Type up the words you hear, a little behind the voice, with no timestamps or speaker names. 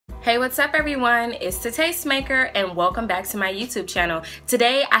Hey, what's up everyone? It's the Tastemaker and welcome back to my YouTube channel.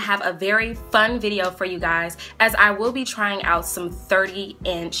 Today I have a very fun video for you guys as I will be trying out some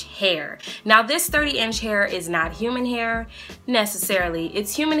 30-inch hair. Now this 30-inch hair is not human hair necessarily.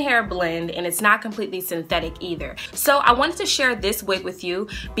 It's human hair blend and it's not completely synthetic either. So I wanted to share this wig with you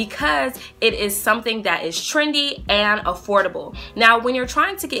because it is something that is trendy and affordable. Now when you're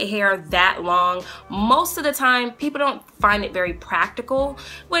trying to get hair that long, most of the time people don't find it very practical,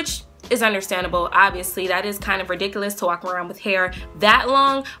 which is understandable. Obviously that is kind of ridiculous to walk around with hair that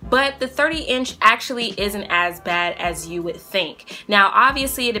long, but the 30-inch actually isn't as bad as you would think. Now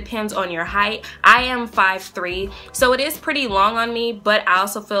obviously it depends on your height. I am 5'3", so it is pretty long on me, but I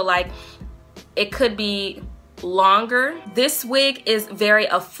also feel like it could be longer. This wig is very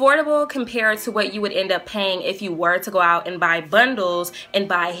affordable compared to what you would end up paying if you were to go out and buy bundles and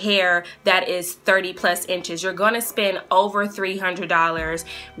buy hair that is 30+ inches. You're gonna spend over $300.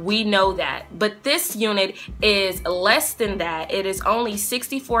 We know that, but this unit is less than that. It is only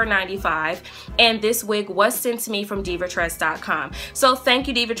 $64.95, and this wig was sent to me from Divatress.com. So thank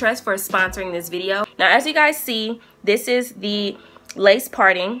you, Divatress, for sponsoring this video. Now as you guys see, this is the lace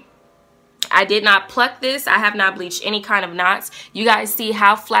parting. I did not pluck this. I have not bleached any kind of knots. You guys see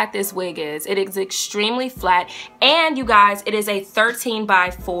how flat this wig is. It is extremely flat, and you guys, it is a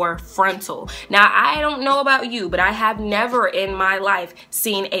 13x4 frontal. Now I don't know about you, but I have never in my life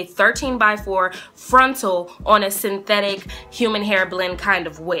seen a 13x4 frontal on a synthetic human hair blend kind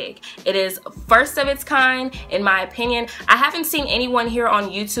of wig. It is first of its kind in my opinion. I haven't seen anyone here on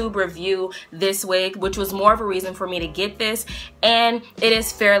YouTube review this wig, which was more of a reason for me to get this, and it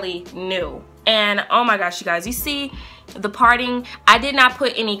is fairly new. And oh my gosh, you guys, you see the parting. I did not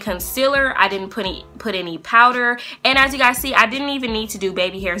put any concealer. I didn't put any powder. And as you guys see, I didn't even need to do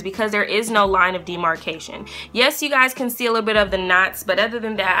baby hairs because there is no line of demarcation. Yes, you guys can see a little bit of the knots, but other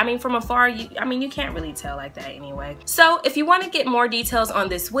than that, I mean, from afar, you can't really tell like that anyway. So if you want to get more details on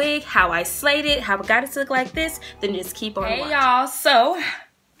this wig, how I slayed it, how it got it to look like this, then just keep on watching. Hey y'all, so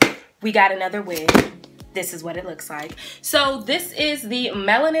we got another wig. This is what it looks like. So this is the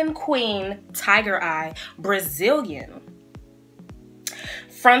Melanin Queen Tiger Eye Brazilian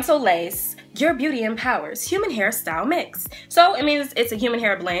frontal lace. Your beauty empowers human hairstyle mix. So it means it's a human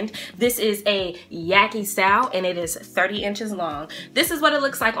hair blend. This is a Yaky style and it is 30 inches long. This is what it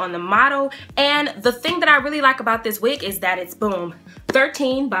looks like on the model. And the thing that I really like about this wig is that it's boom,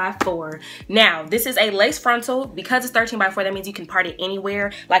 13x4. Now this is a lace frontal. Because it's 13x4, that means you can part it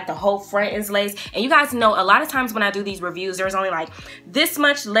anywhere, like the whole front is lace. And you guys know a lot of times when I do these reviews, there's only like this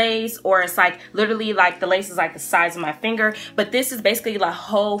much lace, or it's like literally like the lace is like the size of my finger, but this is basically the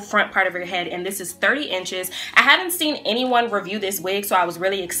whole front part of your head, and this is 30 inches. I haven't seen anyone review this wig, so I was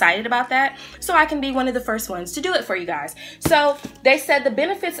really excited about that, so I can be one of the first ones to do it for you guys. So they said the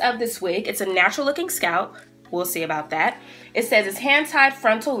benefits of this wig: it's a natural looking scalp. We'll see about that. It says it's hand-tied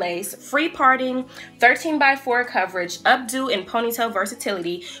frontal lace, free parting, 13x4 coverage, updo and ponytail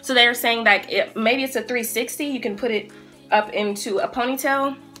versatility. So they're saying that maybe it's a 360. You can put it up into a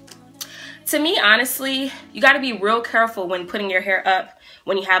ponytail. To me, honestly, you got to be real careful when putting your hair up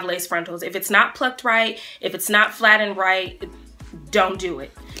when you have lace frontals. If it's not plucked right, if it's not flattened right, don't do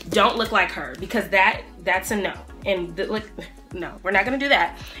it. Don't look like her, because that's a no. And look, no, we're not gonna do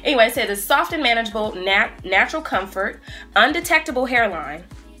that. Anyway, it says it's soft and manageable, natural comfort, undetectable hairline.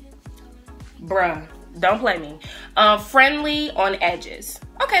 Bruh, don't play me. Friendly on edges.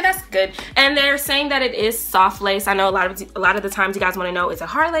 Okay, that's good. And they're saying that it is soft lace. I know a lot of the times you guys want to know, is it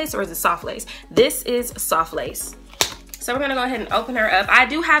hard lace or is it soft lace? This is soft lace. So we're gonna go ahead and open her up. I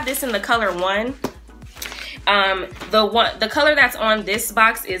do have this in the color 1. The color that's on this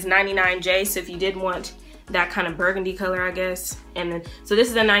box is 99J. So if you did want that kind of burgundy color, I guess. And then, so this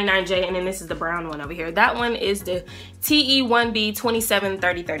is the 99J, and then this is the brown one over here. That one is the TE1B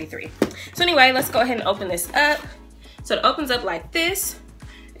 273033. So anyway, let's go ahead and open this up. So it opens up like this.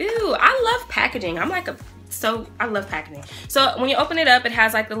 Ew, I love packaging. I love packaging. So when you open it up, it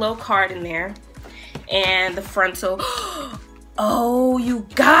has like the little card in there and the frontal. Oh, you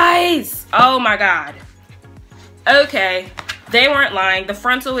guys. Oh my God. Okay. They weren't lying. The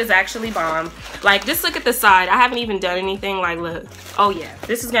frontal is actually bomb. Like, just look at the side. I haven't even done anything. Like, look. Oh yeah,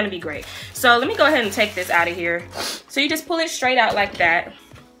 this is gonna be great. So let me go ahead and take this out of here. So you just pull it straight out like that.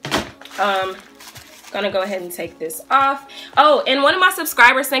 Gonna go ahead and take this off. Oh, and one of my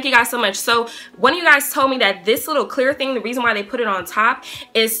subscribers, thank you guys so much. So one of you guys told me that this little clear thing, the reason why they put it on top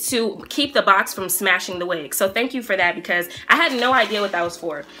is to keep the box from smashing the wig. So thank you for that, because I had no idea what that was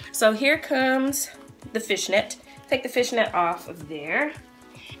for. So here comes the fishnet. Take the fishnet off of there.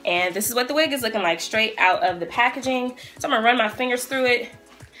 And this is what the wig is looking like straight out of the packaging. So I'm gonna run my fingers through it.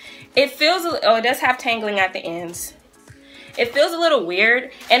 It feels, oh, it does have tangling at the ends. It feels a little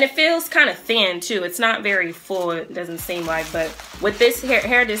weird, and it feels kind of thin too. It's not very full, it doesn't seem like, but with this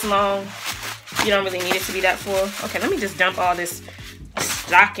hair this long, you don't really need it to be that full. Okay, let me just dump all this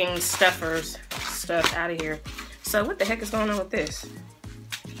stocking stuffers stuff out of here. So what the heck is going on with this?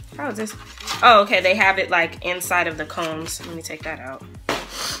 How is this? Oh, okay, they have it like inside of the combs. Let me take that out.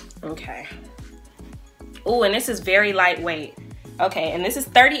 Okay. Oh, and this is very lightweight. Okay, and this is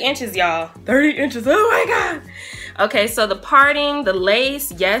 30 inches, y'all. 30 inches, oh my God. Okay, so the parting, the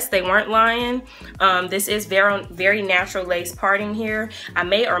lace, yes, they weren't lying. This is very natural lace parting here. I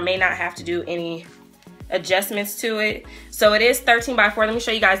may or may not have to do any adjustments to it. So it is 13 by 4. Let me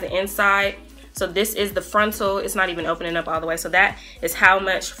show you guys the inside. So this is the frontal. It's not even opening up all the way. So that is how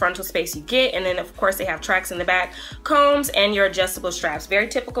much frontal space you get. And then of course they have tracks in the back, combs, and your adjustable straps. Very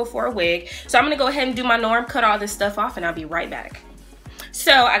typical for a wig. So I'm gonna go ahead and do my norm, cut all this stuff off, and I'll be right back.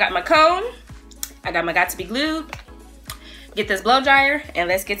 So I got my comb, I got my Got To Be Glued, get this blow dryer, and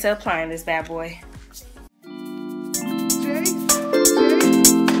let's get to applying this bad boy.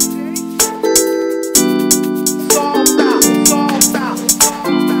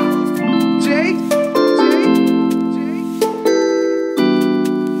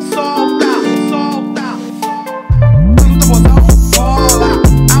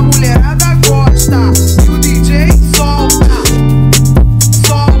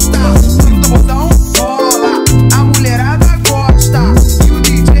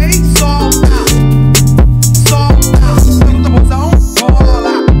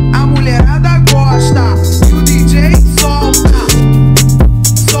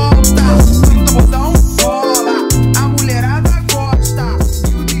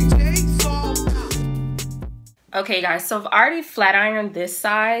 Okay guys, so I've already flat ironed this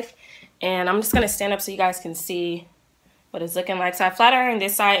side, and I'm just gonna stand up so you guys can see what it's looking like. So I flat ironed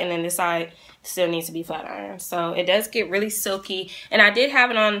this side, and then this side still needs to be flat ironed. So it does get really silky, and I did have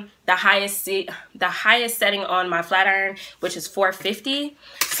it on the highest setting on my flat iron, which is 450.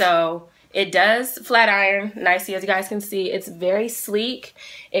 So it does flat iron nicely, as you guys can see. It's very sleek.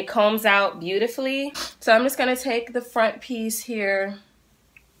 It combs out beautifully. So I'm just gonna take the front piece here.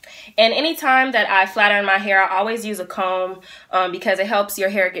 And anytime that I flat iron my hair, I always use a comb because it helps your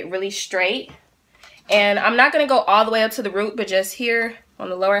hair get really straight. And I'm not going to go all the way up to the root, but just here on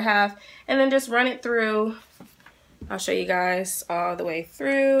the lower half. And then just run it through. I'll show you guys all the way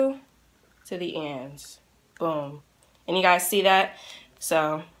through to the ends. Boom. And you guys see that?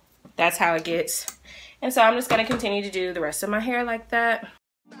 So that's how it gets. And so I'm just going to continue to do the rest of my hair like that.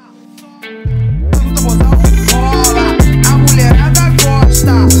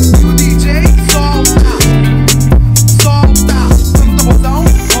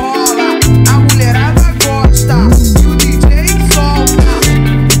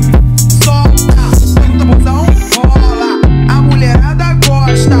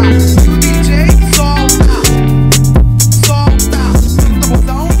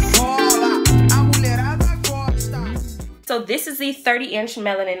 So this is the 30-inch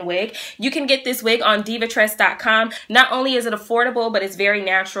Melanin wig. You can get this wig on Divatress.com. Not only is it affordable, but it's very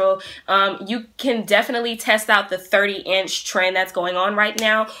natural. You can definitely test out the 30-inch trend that's going on right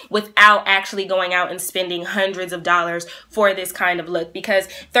now without actually going out and spending hundreds of dollars for this kind of look, because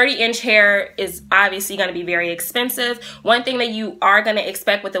 30-inch hair is obviously going to be very expensive. One thing that you are going to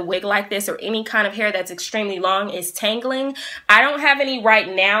expect with a wig like this or any kind of hair that's extremely long is tangling. I don't have any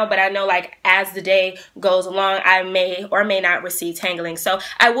right now, but I know like as the day goes along, I may or may not receive tangling. So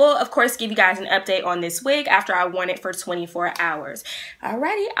I will of course give you guys an update on this wig after I worn it for 24 hours.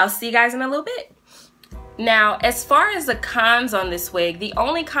 Alrighty, I'll see you guys in a little bit. Now, as far as the cons on this wig, the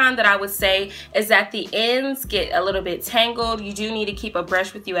only con that I would say is that the ends get a little bit tangled. You do need to keep a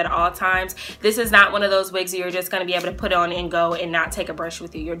brush with you at all times. This is not one of those wigs that you're just going to be able to put on and go and not take a brush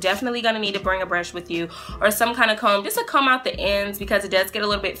with you. You're definitely going to need to bring a brush with you or some kind of comb just to comb out the ends, because it does get a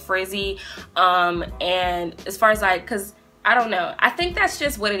little bit frizzy. And as far as like, because I don't know, I think that's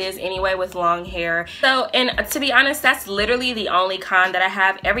just what it is anyway with long hair. So, and to be honest, that's literally the only con that I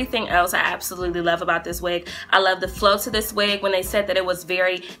have. Everything else I absolutely love about this wig. I love the flow to this wig. When they said that it was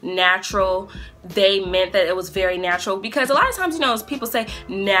very natural, they meant that it was very natural, because a lot of times, you know, people say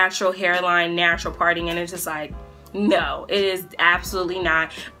natural hairline, natural parting, and it's just like, no, it is absolutely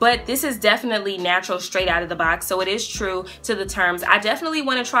not. But this is definitely natural straight out of the box, so it is true to the terms. I definitely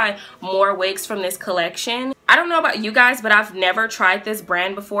want to try more wigs from this collection. I don't know about you guys, but I've never tried this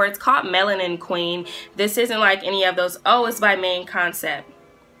brand before. It's called Melanin Queen. This isn't like any of those, oh, it's by Main Concept.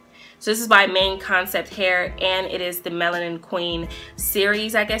 So this is by Main Concept Hair, and it is the Melanin Queen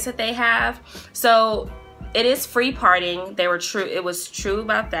series, I guess, that they have. So It is free parting. They were true. It was true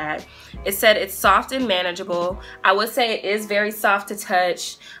about that. It said it's soft and manageable. I would say it is very soft to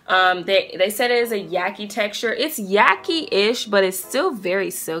touch. They said it is a Yaky texture. It's Yaky-ish, but it's still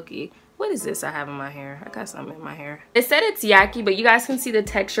very silky. What is this I have in my hair? I got something in my hair. It said it's Yaky, but you guys can see the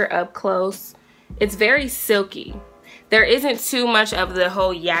texture up close. It's very silky. There isn't too much of the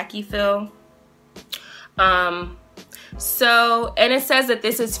whole Yaky feel. And it says that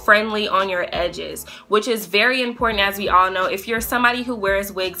this is friendly on your edges, which is very important, as we all know. If you're somebody who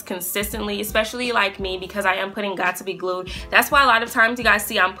wears wigs consistently, especially like me, because I am putting Got to Be Glued, that's why a lot of times you guys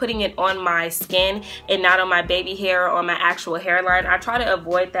see I'm putting it on my skin and not on my baby hair or on my actual hairline. I try to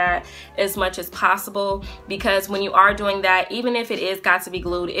avoid that as much as possible, because when you are doing that, even if it is Got to Be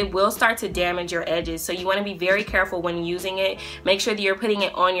Glued, it will start to damage your edges. So you want to be very careful when using it. Make sure that you're putting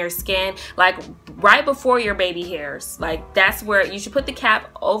it on your skin, like right before your baby hairs. Like, that's where you should put the cap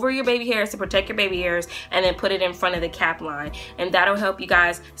over your baby hairs to protect your baby hairs, and then put it in front of the cap line, and that'll help you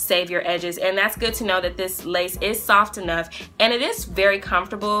guys save your edges. And that's good to know that this lace is soft enough, and it is very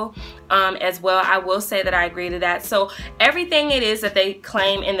comfortable as well. I will say that I agree to that. So everything it is that they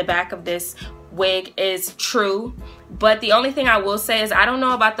claim in the back of this wig is true, but the only thing I will say is I don't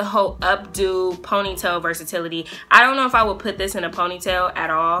know about the whole updo ponytail versatility. I don't know if I would put this in a ponytail at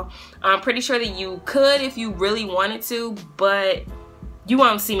all. I'm pretty sure that you could if you really wanted to, but you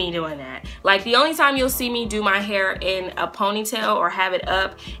won't see me doing that. Like, the only time you'll see me do my hair in a ponytail or have it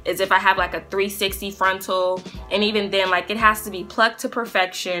up is if I have like a 360 frontal, and even then, like, it has to be plucked to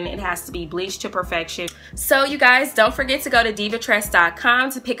perfection, it has to be bleached to perfection. So you guys, don't forget to go to divatress.com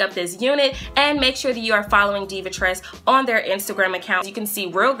to pick up this unit, and make sure that you are following Divatress on their Instagram account. You can see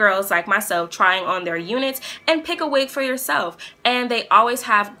real girls like myself trying on their units and pick a wig for yourself, and they always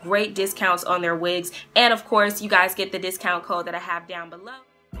have great discounts on their wigs. And of course, you guys get the discount code that I have down below.